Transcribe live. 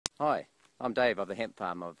Hi, I'm Dave of the hemp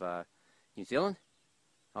farm of New Zealand.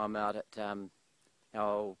 I'm out at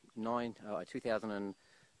our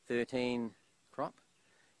 2013 crop,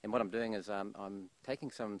 and what I'm doing is I'm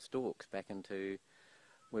taking some stalks back into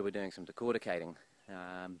where we're doing some decorticating,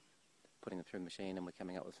 putting them through the machine, and we're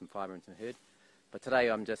coming up with some fibre and some hurd. But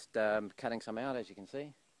today I'm just cutting some out, as you can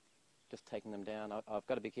see, just taking them down. I've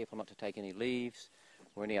got to be careful not to take any leaves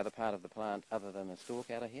or any other part of the plant other than the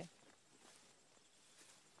stalk out of here.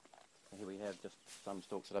 Here we have just some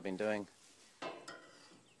stalks that I've been doing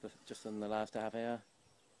just in the last half hour.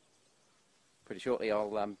 Pretty shortly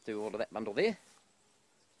I'll do all of that bundle there,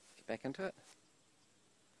 get back into it,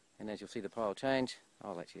 and as you'll see the pile change,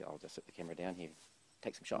 I'll just set the camera down here,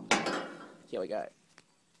 take some shots. Here we go.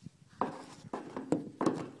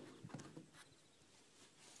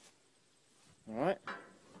 Alright,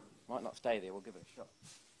 might not stay there, we'll give it a shot.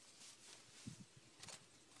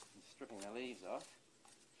 I'm stripping the leaves off.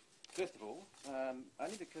 First of all,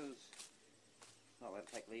 only because I'm not allowed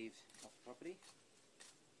to take leaves off the property,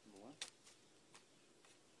 number one.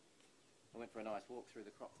 I went for a nice walk through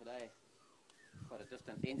the crop today, quite a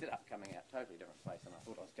distance, ended up coming out totally different place than I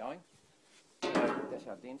thought I was going. So that's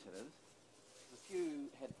how dense it is. A few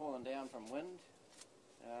had fallen down from wind,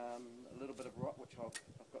 a little bit of rot, which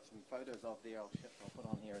I've got some photos of there I'll put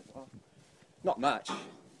on here as well. Not much,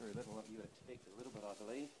 very little, you would expect a little bit I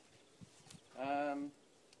believe.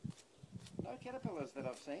 No caterpillars that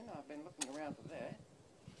I've seen. I've been looking around for that.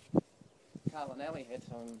 Carl and Ellie had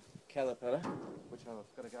some caterpillar, which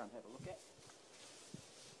I've got to go and have a look at.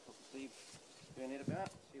 Talk to Steve Burnett about,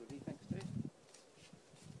 see what he thinks too.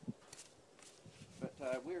 But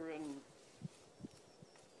we're in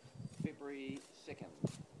February 2nd,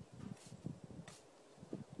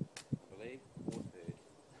 I believe, or 3rd.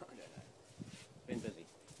 I don't know. Been busy.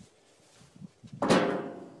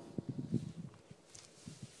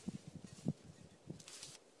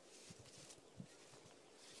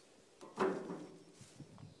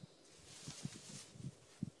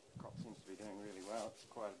 It's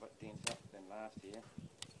quite a bit dense up than last year.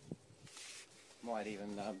 Might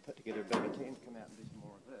even put together a bit of a team to come out and do some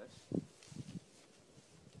more of this.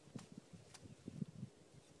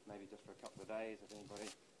 Maybe just for a couple of days if anybody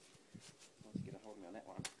wants to get a hold of me on that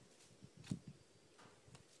one.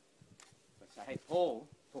 But say, hey Paul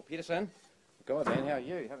Peterson, God man, how are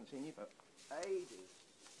you? Haven't seen you for ages.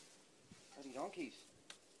 Bloody donkeys.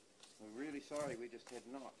 We're really sorry we just had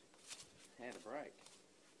not had a break.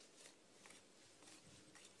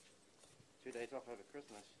 2 days off over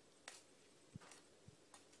Christmas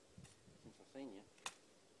since I've seen you.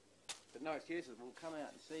 But no excuses, we'll come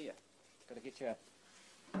out and see you. Got to get you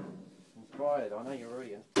inspired. I know you're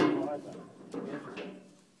already inspired, but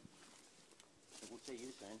we'll see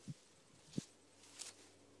you soon.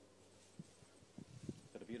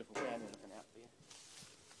 Got a beautiful family looking out for you.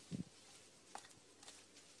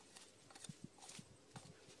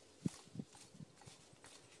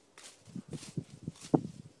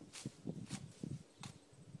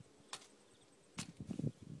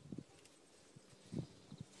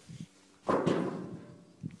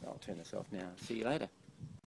 Turn this off now. See you later.